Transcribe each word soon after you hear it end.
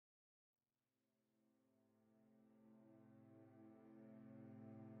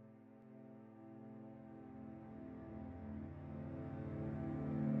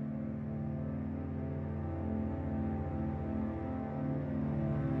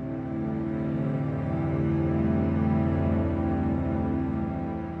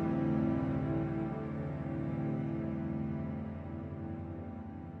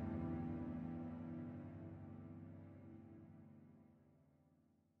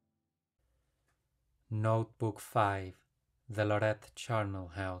Notebook 5, The Lorette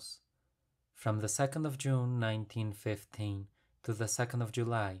Charnel House. From the 2nd of June 1915 to the 2nd of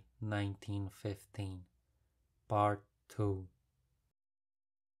July 1915. Part 2.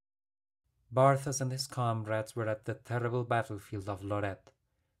 Barthas and his comrades were at the terrible battlefield of Lorette,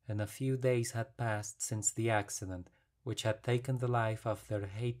 and a few days had passed since the accident which had taken the life of their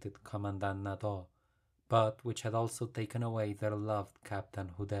hated Commandant Nadeau, but which had also taken away their loved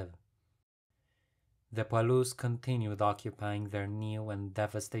Captain Hudel. The poilus continued occupying their new and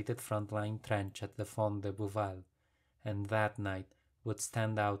devastated front-line trench at the Fond de Bouval, and that night would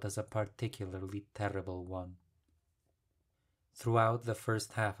stand out as a particularly terrible one. Throughout the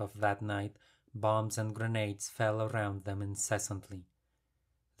first half of that night, bombs and grenades fell around them incessantly.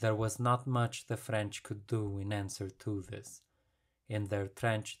 There was not much the French could do in answer to this. In their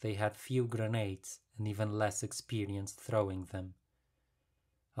trench they had few grenades and even less experience throwing them.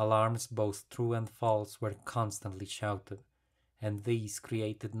 Alarms both true and false were constantly shouted, and these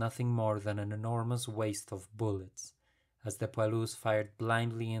created nothing more than an enormous waste of bullets, as the poilus fired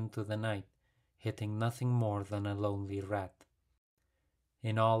blindly into the night, hitting nothing more than a lonely rat.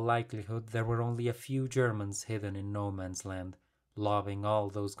 In all likelihood there were only a few Germans hidden in no man's land, lobbing all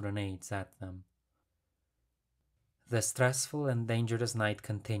those grenades at them. The stressful and dangerous night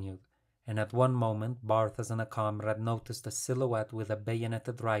continued, and at one moment Barthas and a comrade noticed a silhouette with a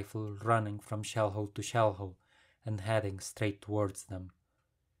bayoneted rifle running from shell-hole to shell-hole and heading straight towards them.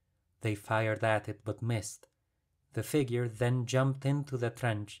 They fired at it but missed. The figure then jumped into the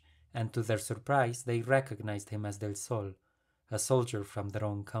trench, and to their surprise they recognized him as Del Sol, a soldier from their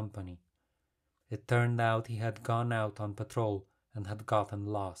own company. It turned out he had gone out on patrol and had gotten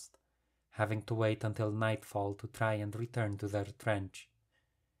lost, having to wait until nightfall to try and return to their trench.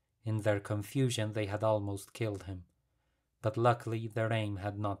 In their confusion they had almost killed him, but luckily their aim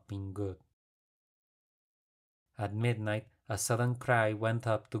had not been good. At midnight a sudden cry went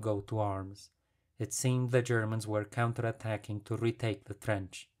up to go to arms. It seemed the Germans were counterattacking to retake the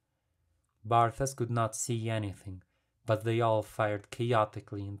trench. Barthas could not see anything, but they all fired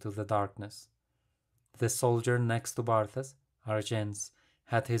chaotically into the darkness. The soldier next to Barthas, Argens,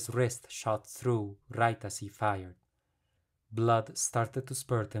 had his wrist shot through right as he fired. Blood started to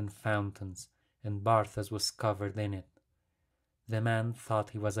spurt in fountains, and Barthas was covered in it. The man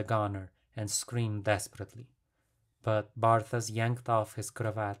thought he was a goner and screamed desperately, but Barthas yanked off his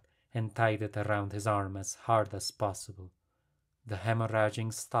cravat and tied it around his arm as hard as possible. The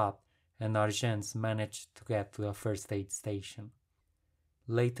hemorrhaging stopped, and Argens managed to get to a first aid station.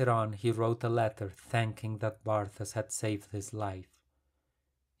 Later on he wrote a letter thanking that Barthas had saved his life.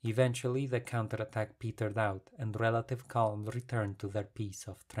 Eventually the counterattack petered out, and relative calm returned to their piece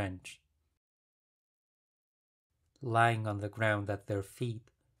of trench. Lying on the ground at their feet,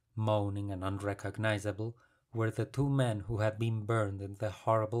 moaning and unrecognizable, were the two men who had been burned in the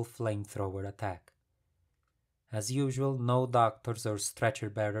horrible flamethrower attack. As usual, no doctors or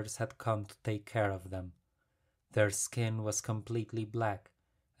stretcher-bearers had come to take care of them. Their skin was completely black,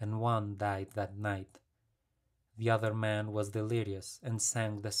 and one died that night. The other man was delirious and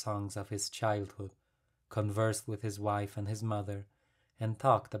sang the songs of his childhood, conversed with his wife and his mother, and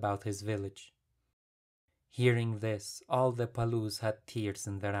talked about his village. Hearing this, all the poilus had tears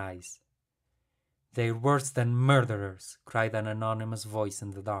in their eyes. "They're worse than murderers," cried an anonymous voice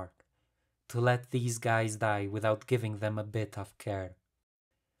in the dark, "to let these guys die without giving them a bit of care."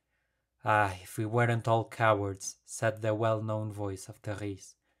 "Ah, if we weren't all cowards," said the well-known voice of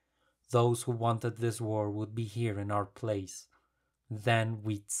Therese. "Those who wanted this war would be here in our place. Then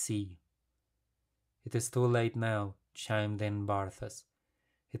we'd see." "It is too late now," chimed in Barthas.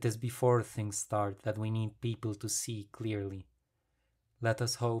 "It is before things start that we need people to see clearly. Let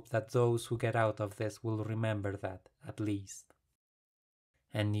us hope that those who get out of this will remember that, at least."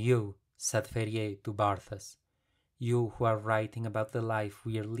 "And you," said Ferrier to Barthas, "you who are writing about the life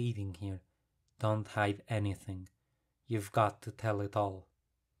we are leading here, don't hide anything. You've got to tell it all."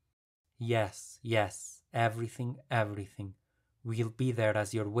 "Yes, yes, everything, everything. We'll be there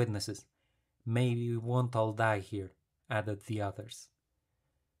as your witnesses. Maybe we won't all die here," added the others.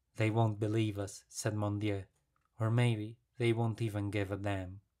 "They won't believe us," said Mondieu, "or maybe they won't even give a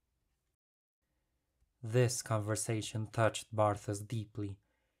damn." This conversation touched Barthas deeply,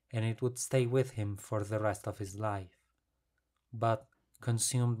 and it would stay with him for the rest of his life. But,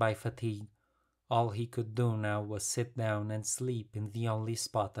 consumed by fatigue, all he could do now was sit down and sleep in the only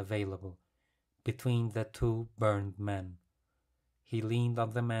spot available, between the two burned men. He leaned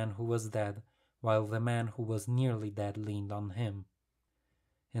on the man who was dead, while the man who was nearly dead leaned on him.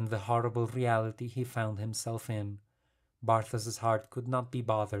 In the horrible reality he found himself in, Barthas's heart could not be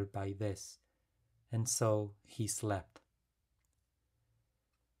bothered by this, and so he slept.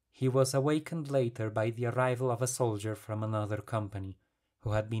 He was awakened later by the arrival of a soldier from another company,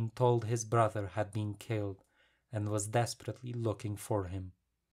 who had been told his brother had been killed, and was desperately looking for him.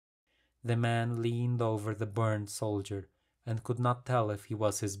 The man leaned over the burned soldier, and could not tell if he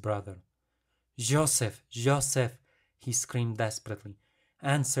was his brother. "Joseph! Joseph!" he screamed desperately.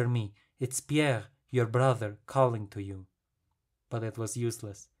 "Answer me! It's Pierre, your brother, calling to you." But it was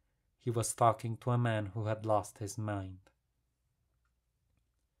useless. He was talking to a man who had lost his mind.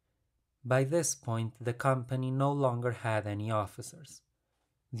 By this point, the company no longer had any officers.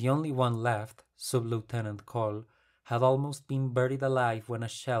 The only one left, Sub-Lieutenant Cole, had almost been buried alive when a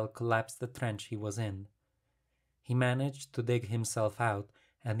shell collapsed the trench he was in. He managed to dig himself out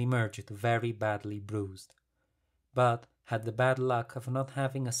and emerged very badly bruised, but had the bad luck of not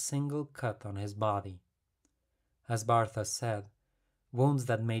having a single cut on his body. As Barthas said, wounds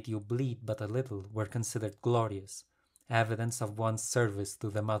that made you bleed but a little were considered glorious, evidence of one's service to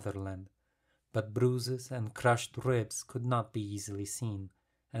the motherland, but bruises and crushed ribs could not be easily seen,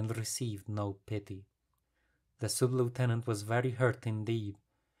 and received no pity. The sub-lieutenant was very hurt indeed,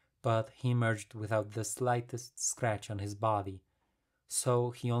 but he emerged without the slightest scratch on his body,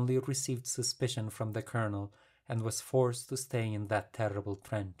 so he only received suspicion from the colonel and was forced to stay in that terrible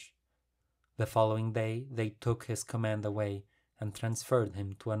trench. The following day they took his command away and transferred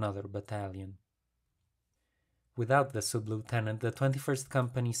him to another battalion. Without the sub-lieutenant, the 21st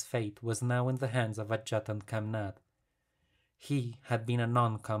Company's fate was now in the hands of Adjutant Camnad. He had been a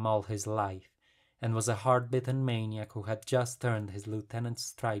non-com all his life, and was a hard-bitten maniac who had just earned his lieutenant's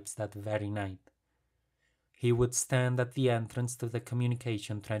stripes that very night. He would stand at the entrance to the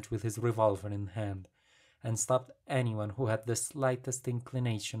communication trench with his revolver in hand, and stopped anyone who had the slightest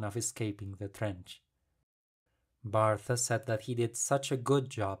inclination of escaping the trench. Barthas said that he did such a good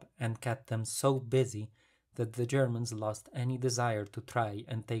job and kept them so busy that the Germans lost any desire to try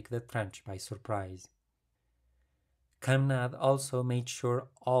and take the trench by surprise. Camnad also made sure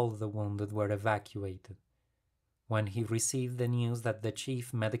all the wounded were evacuated. When he received the news that the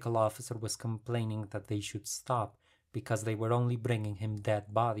chief medical officer was complaining that they should stop because they were only bringing him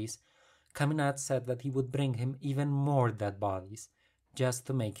dead bodies, Camnad said that he would bring him even more dead bodies, just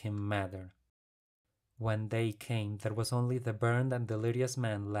to make him madder. When day came, there was only the burned and delirious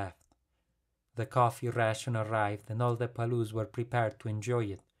man left. The coffee ration arrived and all the Palus were prepared to enjoy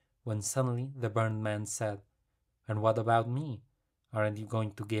it, when suddenly the burned man said, "And what about me? Aren't you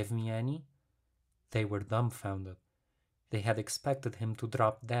going to give me any?" They were dumbfounded. They had expected him to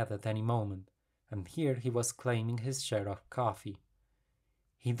drop dead at any moment, and here he was claiming his share of coffee.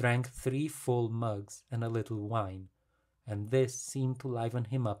 He drank 3 full mugs and a little wine, and this seemed to liven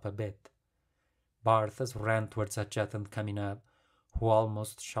him up a bit. Barthas ran towards Adjutant Camnad, who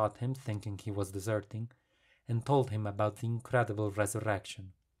almost shot him thinking he was deserting, and told him about the incredible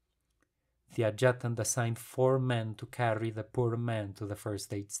resurrection. The adjutant assigned 4 men to carry the poor man to the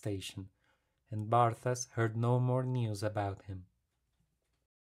first aid station, and Barthas heard no more news about him.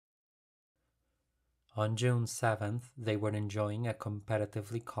 On June 7th, they were enjoying a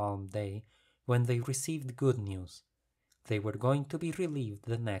comparatively calm day when they received good news. They were going to be relieved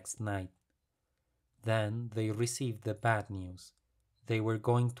the next night. Then they received the bad news. They were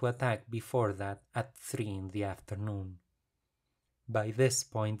going to attack before that at 3 in the afternoon. By this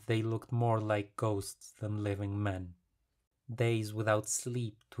point they looked more like ghosts than living men. Days without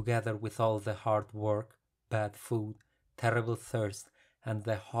sleep, together with all the hard work, bad food, terrible thirst, and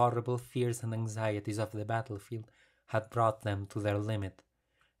the horrible fears and anxieties of the battlefield had brought them to their limit,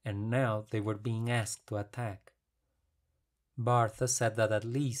 and now they were being asked to attack. Barthas said that at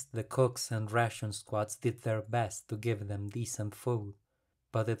least the cooks and ration squads did their best to give them decent food,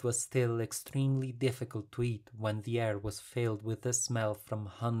 but it was still extremely difficult to eat when the air was filled with the smell from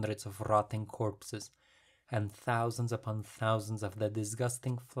hundreds of rotting corpses, and thousands upon thousands of the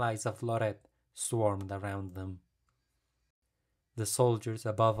disgusting flies of Lorette swarmed around them. The soldiers,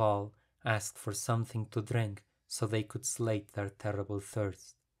 above all, asked for something to drink so they could slake their terrible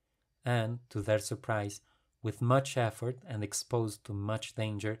thirst, and, to their surprise, with much effort and exposed to much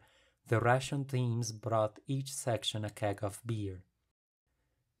danger, the ration teams brought each section a keg of beer.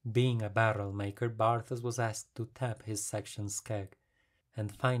 Being a barrel maker, Barthas was asked to tap his section's keg,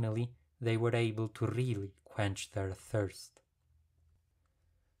 and finally they were able to really quench their thirst.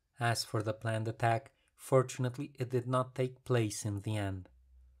 As for the planned attack, fortunately it did not take place in the end.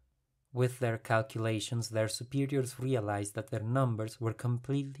 With their calculations, their superiors realized that their numbers were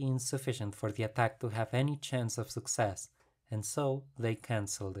completely insufficient for the attack to have any chance of success, and so they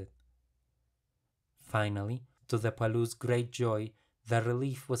cancelled it. Finally, to the Palus' great joy, The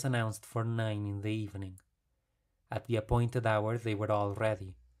relief was announced for 9 in the evening. At the appointed hour they were all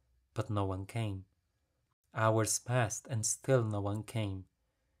ready, but no one came. Hours passed and still no one came.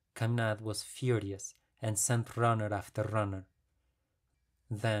 Caminad was furious and sent runner after runner.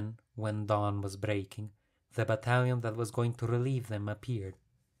 Then, when dawn was breaking, the battalion that was going to relieve them appeared.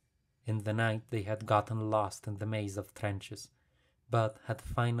 In the night they had gotten lost in the maze of trenches, but had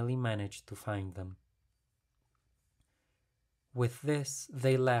finally managed to find them. With this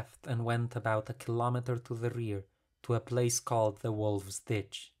they left and went about a kilometer to the rear to a place called the Wolf's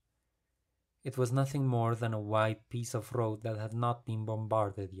Ditch. It was nothing more than a wide piece of road that had not been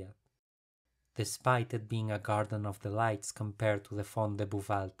bombarded yet. Despite it being a garden of delights compared to the Fond de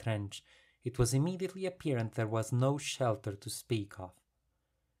Bouval trench, it was immediately apparent there was no shelter to speak of.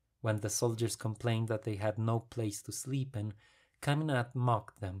 When the soldiers complained that they had no place to sleep in, Caminad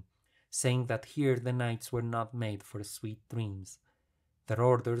mocked them, saying that here the nights were not made for sweet dreams. Their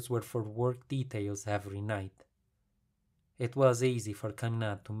orders were for work details every night. It was easy for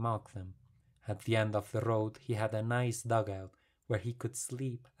Caminad to mock them. At the end of the road he had a nice dugout where he could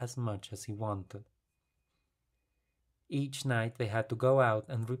sleep as much as he wanted. Each night they had to go out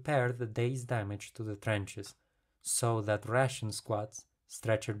and repair the day's damage to the trenches, so that ration squads,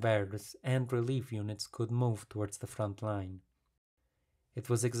 stretcher bearers, and relief units could move towards the front line. It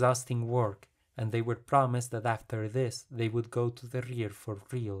was exhausting work, and they were promised that after this they would go to the rear for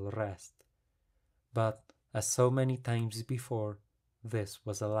real rest. But, as so many times before, this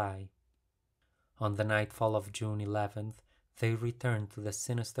was a lie. On the nightfall of June 11th, they returned to the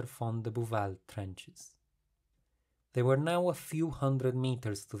sinister Fond de Bouval trenches. They were now a few hundred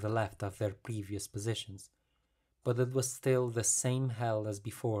meters to the left of their previous positions, but it was still the same hell as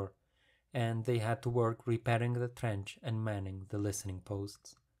before, and they had to work repairing the trench and manning the listening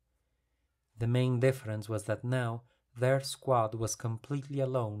posts. The main difference was that now their squad was completely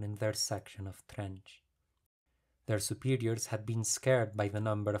alone in their section of trench. Their superiors had been scared by the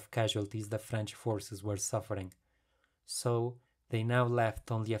number of casualties the French forces were suffering, so they now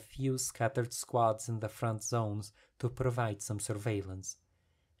left only a few scattered squads in the front zones to provide some surveillance,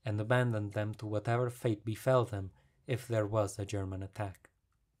 and abandoned them to whatever fate befell them if there was a German attack.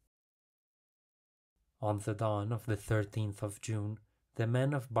 On the dawn of the 13th of June, the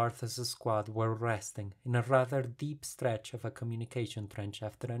men of Barthas' squad were resting in a rather deep stretch of a communication trench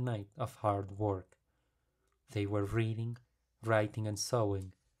after a night of hard work. They were reading, writing and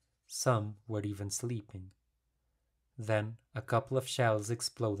sewing. Some were even sleeping. Then a couple of shells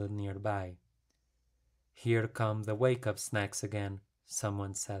exploded nearby. "Here come the wake-up snacks again,"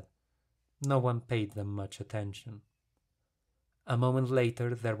 someone said. No one paid them much attention. A moment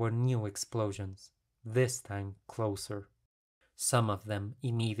later there were new explosions, this time closer. Some of them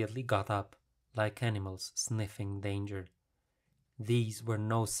immediately got up, like animals sniffing danger. These were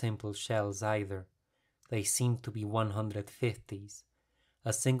no simple shells either. They seemed to be 150s.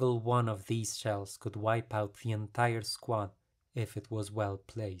 A single one of these shells could wipe out the entire squad if it was well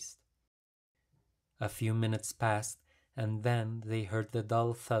placed. A few minutes passed, and then they heard the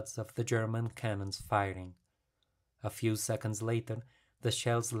dull thuds of the German cannons firing. A few seconds later, the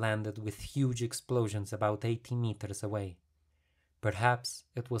shells landed with huge explosions about 80 meters away. Perhaps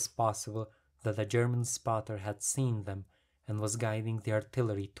it was possible that a German spotter had seen them and was guiding the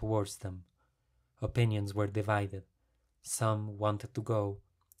artillery towards them. Opinions were divided. Some wanted to go,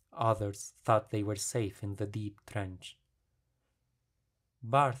 others thought they were safe in the deep trench.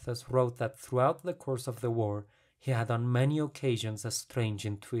 Barthas wrote that throughout the course of the war he had on many occasions a strange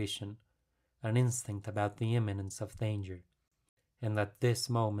intuition, an instinct about the imminence of danger, and at this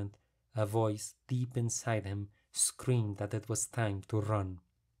moment a voice deep inside him screamed that it was time to run.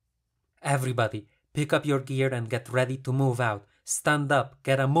 "Everybody, pick up your gear and get ready to move out. Stand up,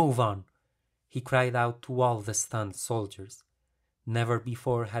 get a move on," he cried out to all the stunned soldiers. Never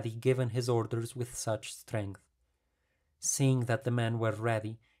before had he given his orders with such strength. Seeing that the men were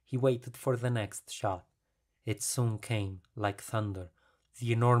ready, he waited for the next shot. It soon came, like thunder.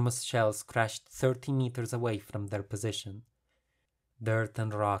 The enormous shells crashed 30 meters away from their position. Dirt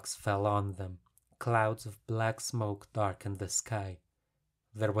and rocks fell on them. Clouds of black smoke darkened the sky.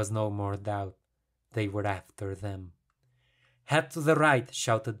 There was no more doubt. They were after them. "Head to the right,"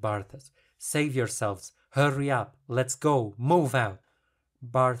 shouted Barthas. "Save yourselves. Hurry up. Let's go. Move out."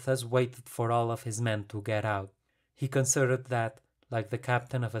 Barthas waited for all of his men to get out. He considered that, like the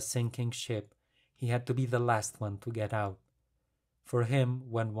captain of a sinking ship, he had to be the last one to get out. For him,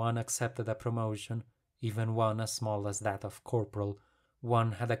 when one accepted a promotion, even one as small as that of corporal,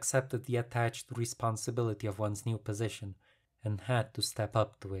 one had accepted the attached responsibility of one's new position and had to step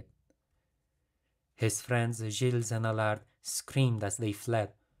up to it. His friends Gilles and Allard screamed as they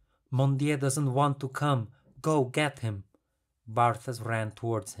fled. "Mondier doesn't want to come! Go get him!" Barthas ran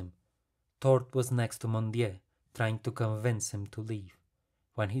towards him. Tort was next to Mondier, trying to convince him to leave.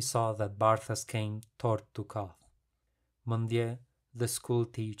 When he saw that Barthas came, Tort took off. Mondier, the school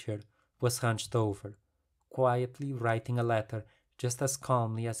teacher, was hunched over, quietly writing a letter just as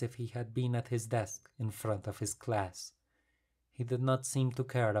calmly as if he had been at his desk in front of his class. He did not seem to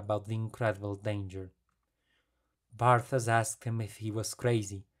care about the incredible danger. Barthas asked him if he was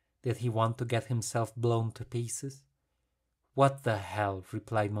crazy. Did he want to get himself blown to pieces? "What the hell,"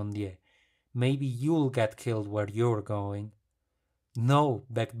 replied Mondier. "Maybe you'll get killed where you're going." "No,"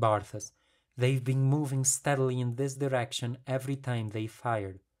 begged Barthas. "They've been moving steadily in this direction every time they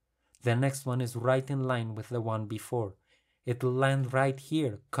fired. The next one is right in line with the one before. It'll land right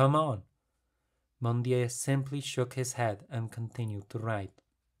here. Come on." Mondier simply shook his head and continued to write.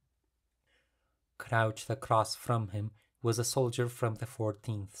 Crouched across from him was a soldier from the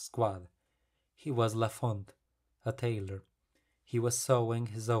 14th Squad. He was Lafont, a tailor. He was sewing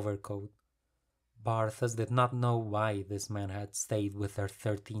his overcoat. Barthas did not know why this man had stayed with their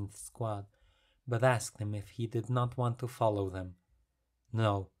 13th Squad, but asked him if he did not want to follow them.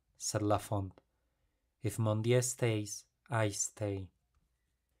 "No," said Lafont. "If Mondier stays, I stay."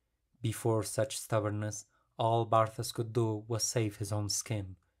 Before such stubbornness, all Barthas could do was save his own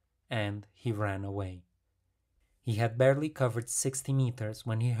skin, and he ran away. He had barely covered 60 meters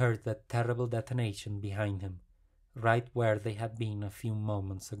when he heard that terrible detonation behind him, right where they had been a few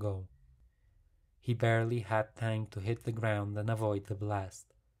moments ago. He barely had time to hit the ground and avoid the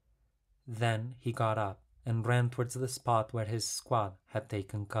blast. Then he got up and ran towards the spot where his squad had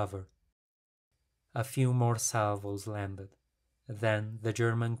taken cover. A few more salvos landed. Then the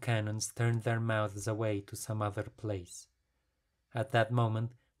German cannons turned their mouths away to some other place. At that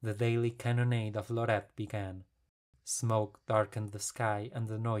moment, the daily cannonade of Lorette began. Smoke darkened the sky and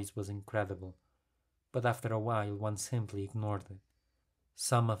the noise was incredible, but after a while one simply ignored it.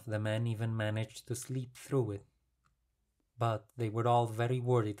 Some of the men even managed to sleep through it. But they were all very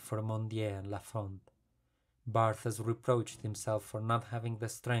worried for Mondier and Lafont. Barthas reproached himself for not having the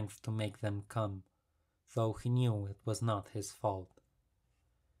strength to make them come, though he knew it was not his fault.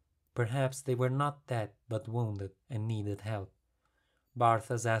 Perhaps they were not dead but wounded and needed help.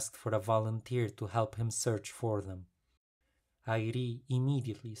 Barthas asked for a volunteer to help him search for them. Airy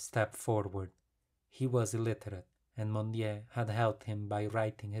immediately stepped forward. He was illiterate, and Mondier had helped him by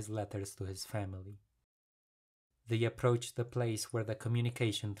writing his letters to his family. They approached the place where the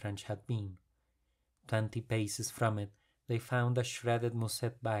communication trench had been. 20 paces from it, they found a shredded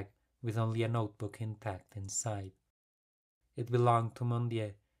musette bag with only a notebook intact inside. It belonged to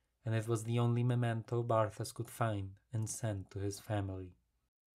Mondier, and it was the only memento Barthas could find and send to his family.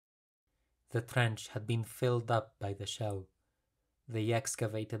 The trench had been filled up by the shell. They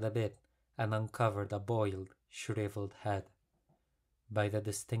excavated a bit and uncovered a boiled, shriveled head. By the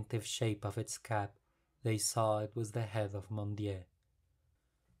distinctive shape of its cap, they saw it was the head of Mondier.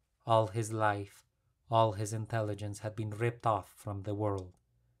 All his life, all his intelligence had been ripped off from the world.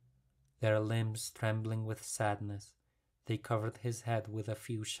 Their limbs trembling with sadness, they covered his head with a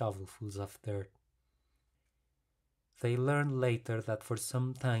few shovelfuls of dirt. They learned later that for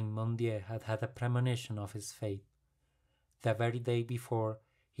some time Mondier had had a premonition of his fate. The very day before,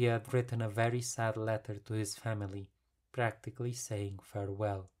 he had written a very sad letter to his family, practically saying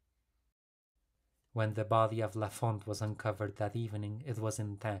farewell. When the body of Lafont was uncovered that evening, it was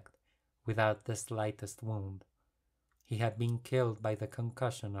intact, without the slightest wound. He had been killed by the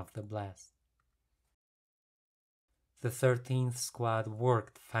concussion of the blast. The 13th Squad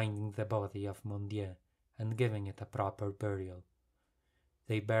worked finding the body of Mondier and giving it a proper burial.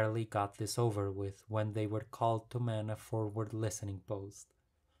 They barely got this over with when they were called to man a forward listening post.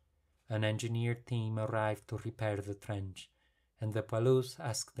 An engineer team arrived to repair the trench, and the poilus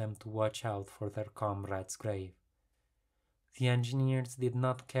asked them to watch out for their comrade's grave. The engineers did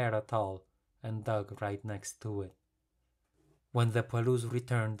not care at all and dug right next to it. When the poilus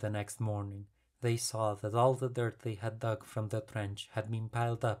returned the next morning, they saw that all the dirt they had dug from the trench had been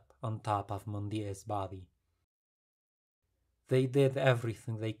piled up on top of Mondier's body. They did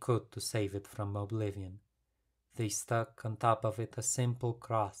everything they could to save it from oblivion. They stuck on top of it a simple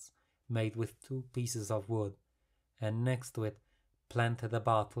cross made with 2 pieces of wood, and next to it planted a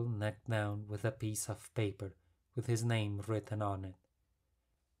bottle neck down with a piece of paper with his name written on it.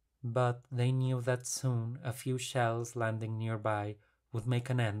 But they knew that soon a few shells landing nearby would make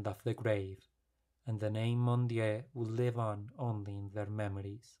an end of the grave, and the name Mondier would live on only in their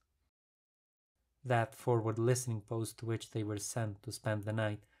memories. That forward listening post to which they were sent to spend the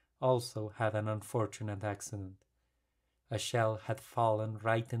night also had an unfortunate accident. A shell had fallen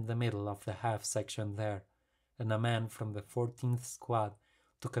right in the middle of the half section there, and a man from the 14th Squad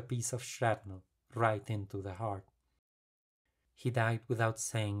took a piece of shrapnel right into the heart. He died without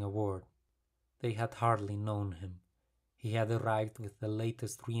saying a word. They had hardly known him. He had arrived with the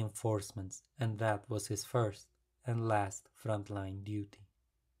latest reinforcements, and that was his first and last frontline duty.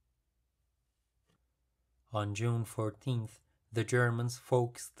 On June 14th, the Germans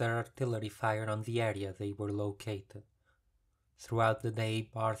focused their artillery fire on the area they were located. Throughout the day,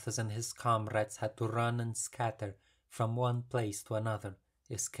 Barthas and his comrades had to run and scatter from one place to another,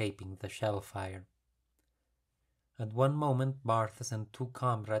 escaping the shell fire. At one moment, Barthas and two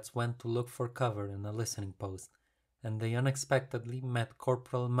comrades went to look for cover in a listening post, and they unexpectedly met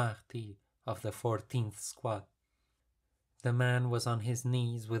Corporal Martin of the 14th Squad. The man was on his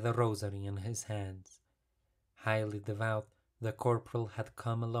knees with a rosary in his hands. Highly devout, the corporal had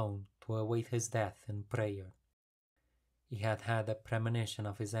come alone to await his death in prayer. He had had a premonition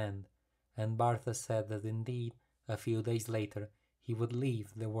of his end, and Barthas said that indeed, a few days later, he would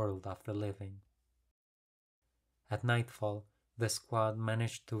leave the world of the living. At nightfall, the squad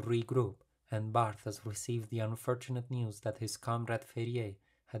managed to regroup, and Barthas received the unfortunate news that his comrade Ferrier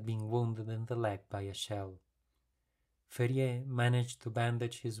had been wounded in the leg by a shell. Ferrier managed to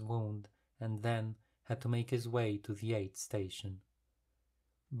bandage his wound and then had to make his way to the aid station.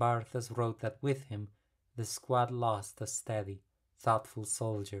 Barthas wrote that with him, the squad lost a steady, thoughtful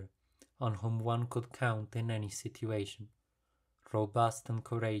soldier, on whom one could count in any situation. Robust and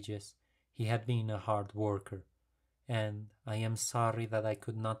courageous, he had been a hard worker, and I am sorry that I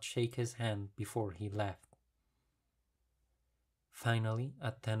could not shake his hand before he left. Finally,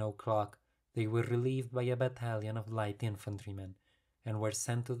 at 10 o'clock, they were relieved by a battalion of light infantrymen, and were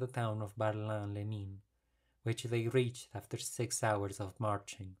sent to the town of Bar-Lan-les-Mines, which they reached after 6 hours of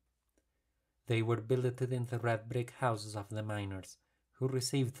marching. They were billeted in the red brick houses of the miners, who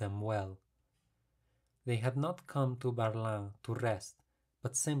received them well. They had not come to Barlan to rest,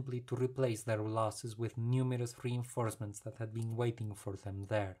 but simply to replace their losses with numerous reinforcements that had been waiting for them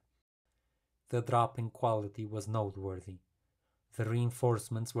there. The drop in quality was noteworthy. The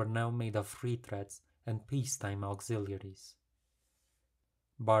reinforcements were now made of retreads and peacetime auxiliaries.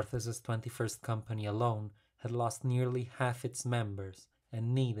 Barthas's 21st Company alone had lost nearly half its members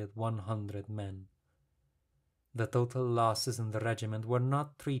and needed 100 men. The total losses in the regiment were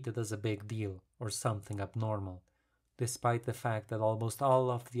not treated as a big deal or something abnormal, despite the fact that almost all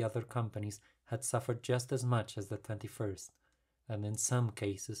of the other companies had suffered just as much as the 21st, and in some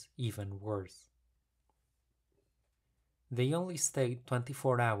cases even worse. They only stayed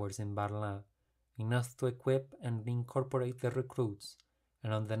 24 hours in Barlan, enough to equip and incorporate the recruits,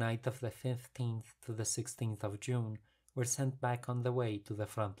 and on the night of the 15th to the 16th of June were sent back on the way to the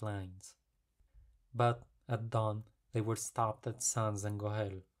front lines. But at dawn they were stopped at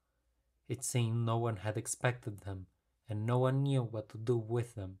Saint-Zengorel. It seemed no one had expected them, and no one knew what to do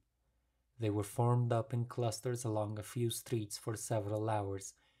with them. They were formed up in clusters along a few streets for several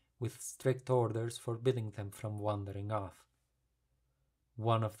hours, with strict orders forbidding them from wandering off.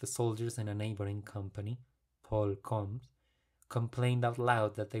 One of the soldiers in a neighboring company, Paul Combes, complained out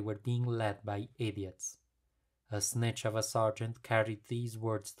loud that they were being led by idiots. A snitch of a sergeant carried these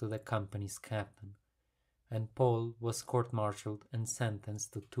words to the company's captain, and Paul was court-martialed and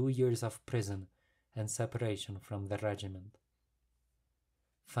sentenced to 2 years of prison and separation from the regiment.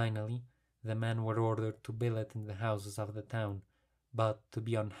 Finally, the men were ordered to billet in the houses of the town, but to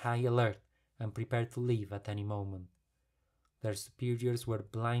be on high alert and prepared to leave at any moment. Their superiors were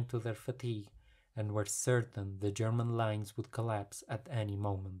blind to their fatigue and were certain the German lines would collapse at any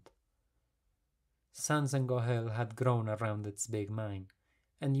moment. Saint-Zengorel had grown around its big mine,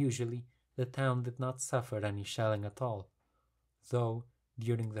 and usually the town did not suffer any shelling at all, though,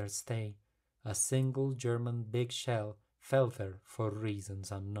 during their stay, a single German big shell fell there for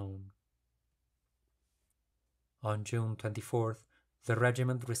reasons unknown. On June 24th, the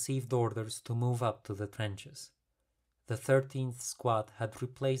regiment received orders to move up to the trenches. The 13th Squad had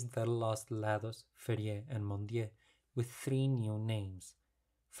replaced their lost Lados, Ferrier, and Mondier with 3 new names: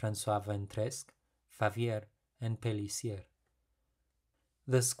 François Ventresque, Favier, and Pélissier.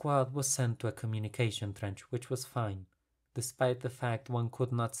 The squad was sent to a communication trench, which was fine, despite the fact one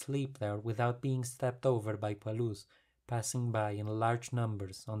could not sleep there without being stepped over by poilus passing by in large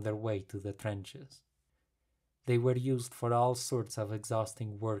numbers on their way to the trenches. They were used for all sorts of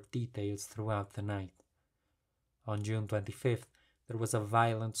exhausting work details throughout the night. On June 25th, there was a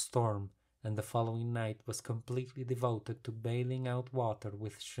violent storm, and the following night was completely devoted to bailing out water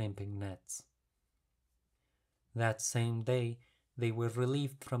with shrimping nets. That same day, they were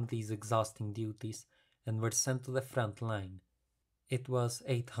relieved from these exhausting duties and were sent to the front line. It was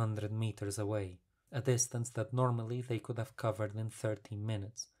 800 meters away, a distance that normally they could have covered in 30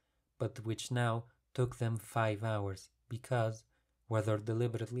 minutes, but which now took them 5 hours because, whether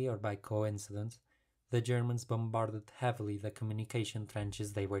deliberately or by coincidence, the Germans bombarded heavily the communication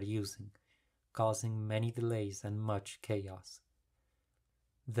trenches they were using, causing many delays and much chaos.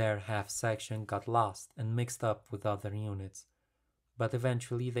 Their half section got lost and mixed up with other units, but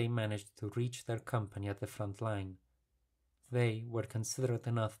eventually they managed to reach their company at the front line. They were considerate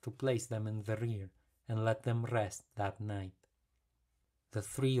enough to place them in the rear and let them rest that night. The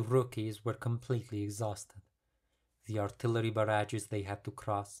 3 rookies were completely exhausted. The artillery barrages they had to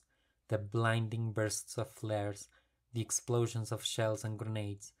cross, the blinding bursts of flares, the explosions of shells and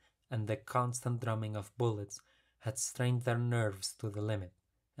grenades, and the constant drumming of bullets had strained their nerves to the limit,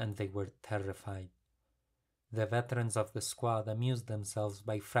 and they were terrified. The veterans of the squad amused themselves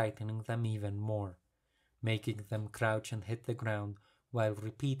by frightening them even more, making them crouch and hit the ground while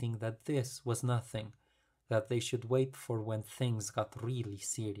repeating that this was nothing, that they should wait for when things got really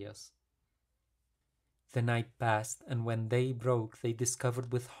serious. The night passed, and when day broke they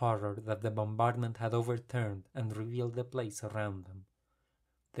discovered with horror that the bombardment had overturned and revealed the place around them.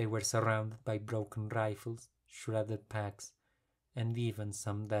 They were surrounded by broken rifles, shredded packs, and even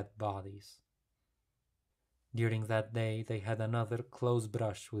some dead bodies. During that day they had another close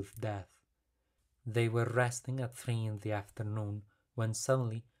brush with death. They were resting at 3 in the afternoon when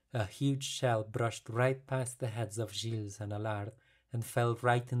suddenly a huge shell brushed right past the heads of Gilles and Allard and fell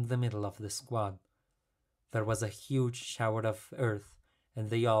right in the middle of the squad. There was a huge shower of earth, and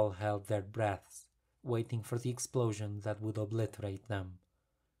they all held their breaths, waiting for the explosion that would obliterate them.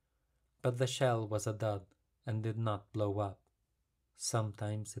 But the shell was a dud and did not blow up.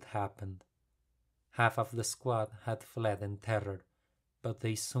 Sometimes it happened. Half of the squad had fled in terror, but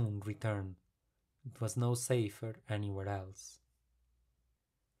they soon returned. It was no safer anywhere else.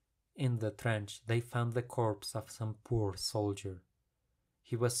 In the trench they found the corpse of some poor soldier.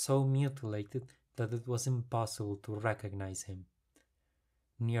 He was so mutilated that it was impossible to recognize him.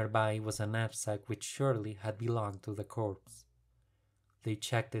 Nearby was a knapsack which surely had belonged to the corpse. They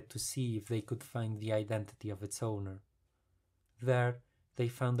checked it to see if they could find the identity of its owner. There they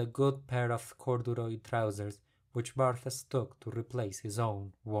found a good pair of corduroy trousers which Barthas took to replace his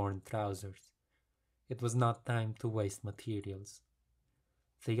own worn trousers. It was not time to waste materials.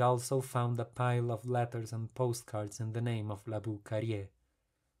 They also found a pile of letters and postcards in the name of Laboucarier.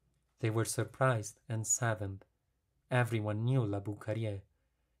 They were surprised and saddened. Everyone knew Laboucarier.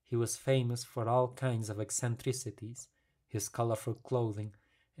 He was famous for all kinds of eccentricities, his colorful clothing,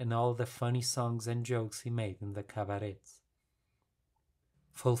 and all the funny songs and jokes he made in the cabarets.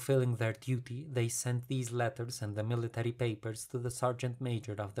 Fulfilling their duty, they sent these letters and the military papers to the sergeant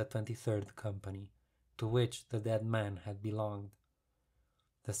major of the 23rd Company, to which the dead man had belonged.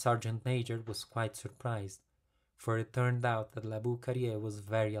 The sergeant major was quite surprised, for it turned out that Laboucarier was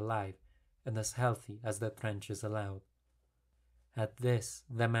very alive and as healthy as the trenches allowed. At this,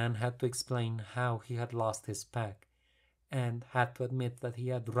 the man had to explain how he had lost his pack, and had to admit that he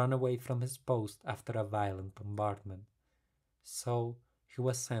had run away from his post after a violent bombardment. So he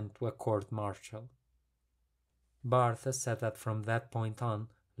was sent to a court-martial. Barthas said that from that point on,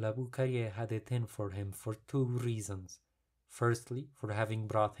 Laboucarier had it in for him for 2 reasons. Firstly, for having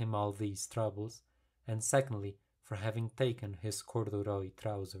brought him all these troubles, and secondly, for having taken his corduroy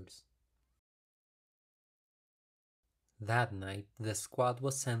trousers. That night, the squad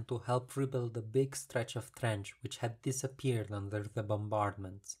was sent to help rebuild a big stretch of trench which had disappeared under the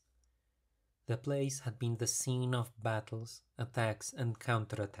bombardments. The place had been the scene of battles, attacks and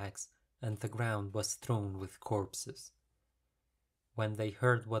counterattacks, and the ground was strewn with corpses. When they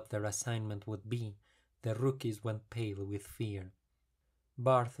heard what their assignment would be, the rookies went pale with fear.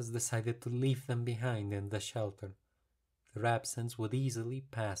 Barthas decided to leave them behind in the shelter. Their absence would easily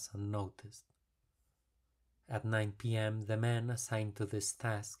pass unnoticed. At 9 p.m. the men assigned to this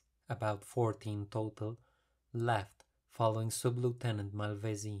task, about 14 total, left, following Sub-Lieutenant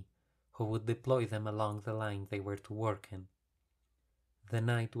Malvesi, who would deploy them along the line they were to work in. The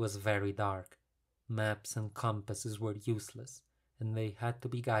night was very dark. Maps and compasses were useless, and they had to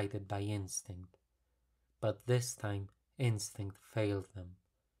be guided by instinct. But this time, instinct failed them.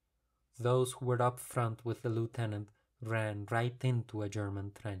 Those who were up front with the lieutenant ran right into a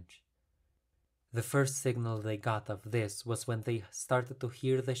German trench. The first signal they got of this was when they started to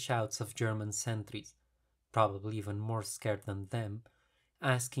hear the shouts of German sentries, probably even more scared than them,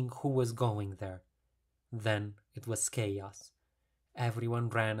 asking who was going there. Then it was chaos. Everyone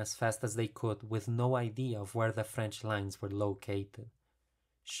ran as fast as they could with no idea of where the French lines were located.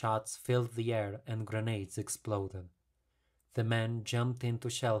 Shots filled the air and grenades exploded. The men jumped into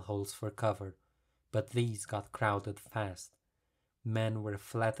shell holes for cover, but these got crowded fast. Men were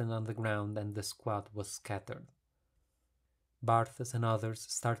flattened on the ground and the squad was scattered. Barthas and others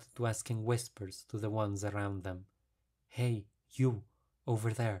started to ask in whispers to the ones around them. "Hey, you,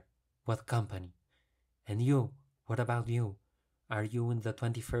 over there, what company? And you, what about you? Are you in the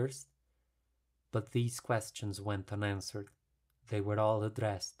 21st? But these questions went unanswered. They were all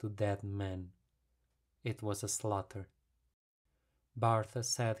addressed to dead men. It was a slaughter. Barthas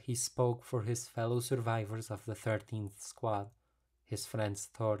said he spoke for his fellow survivors of the 13th Squad, his friends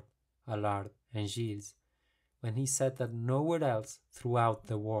Thord, Allard, and Gilles, when he said that nowhere else throughout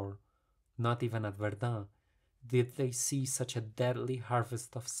the war, not even at Verdun, did they see such a deadly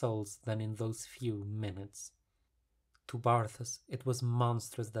harvest of souls than in those few minutes. To Barthas it was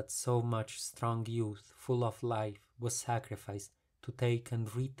monstrous that so much strong youth full of life was sacrificed to take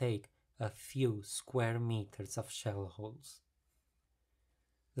and retake a few square meters of shell holes.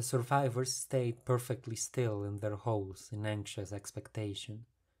 The survivors stayed perfectly still in their holes in anxious expectation.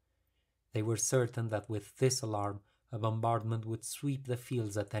 They were certain that with this alarm a bombardment would sweep the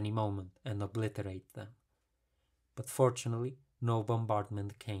fields at any moment and obliterate them. But fortunately no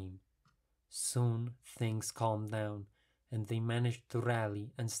bombardment came. Soon things calmed down, and they managed to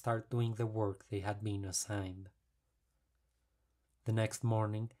rally and start doing the work they had been assigned. The next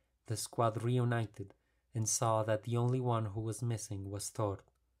morning the squad reunited and saw that the only one who was missing was Thord.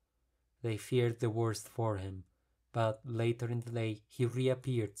 They feared the worst for him, but later in the day he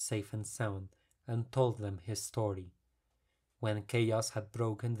reappeared safe and sound and told them his story. When chaos had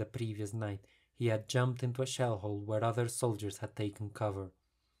broken the previous night, he had jumped into a shell hole where other soldiers had taken cover,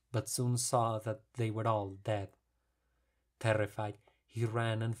 but soon saw that they were all dead. Terrified, he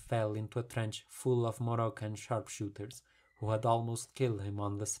ran and fell into a trench full of Moroccan sharpshooters who had almost killed him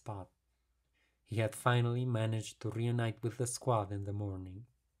on the spot. He had finally managed to reunite with the squad in the morning.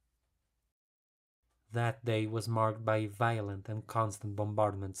 That day was marked by violent and constant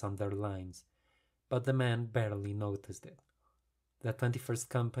bombardments on their lines, but the men barely noticed it. The 21st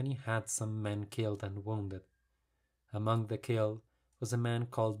Company had some men killed and wounded. Among the killed was a man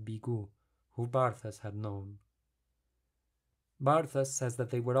called Bigot, who Barthas had known. Barthas says that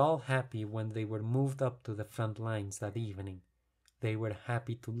they were all happy when they were moved up to the front lines that evening. They were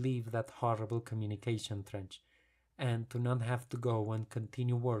happy to leave that horrible communication trench and to not have to go and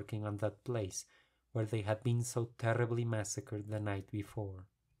continue working on that place where they had been so terribly massacred the night before.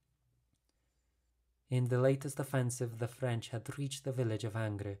 In the latest offensive, the French had reached the village of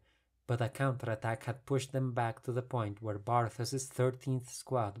Angre, but a counterattack had pushed them back to the point where Barthas's 13th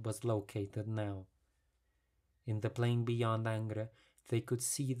Squad was located now. In the plain beyond Angre, they could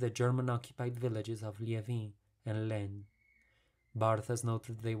see the German-occupied villages of Liévin and Laine. Barthas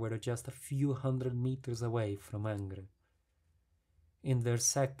noted they were just a few hundred meters away from Angre. In their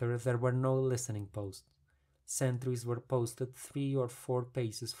sector there were no listening posts. Sentries were posted 3 or 4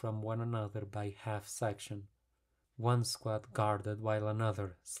 paces from one another by half section. One squad guarded while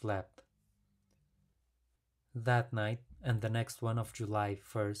another slept. That night and the next one of July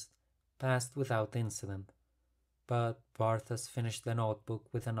 1st passed without incident, but Barthas finished the notebook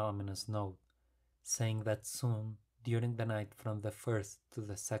with an ominous note, saying that soon, during the night from the 1st to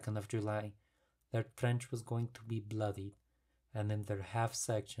the 2nd of July, their trench was going to be bloodied, and in their half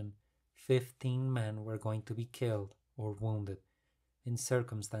section 15 men were going to be killed or wounded in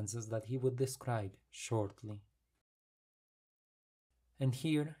circumstances that he would describe shortly. And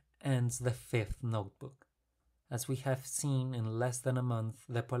here ends the 5th notebook. As we have seen, in less than a month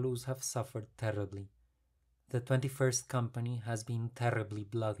the Poilus have suffered terribly. The 21st Company has been terribly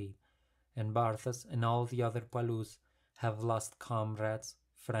bloodied, and Barthas and all the other Poilus have lost comrades,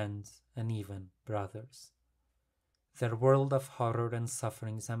 friends, and even brothers. Their world of horror and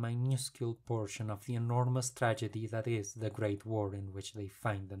suffering is a minuscule portion of the enormous tragedy that is the great war in which they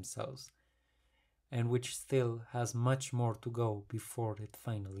find themselves, and which still has much more to go before it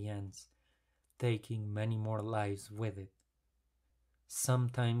finally ends, taking many more lives with it.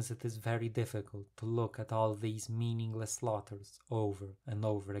 Sometimes it is very difficult to look at all these meaningless slaughters over and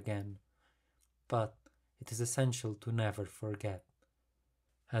over again, but it is essential to never forget.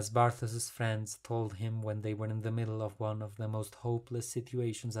 As Barthas's friends told him when they were in the middle of one of the most hopeless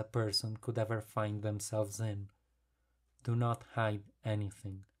situations a person could ever find themselves in, do not hide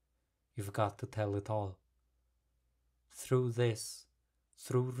anything. You've got to tell it all. Through this,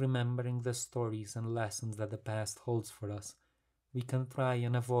 through remembering the stories and lessons that the past holds for us, we can try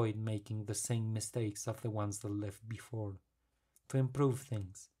and avoid making the same mistakes of the ones that lived before, to improve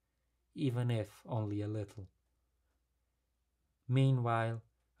things, even if only a little. Meanwhile,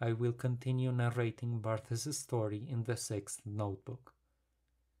 I will continue narrating Barthas' story in the 6th notebook.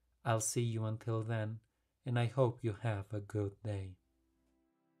 I'll see you until then, and I hope you have a good day.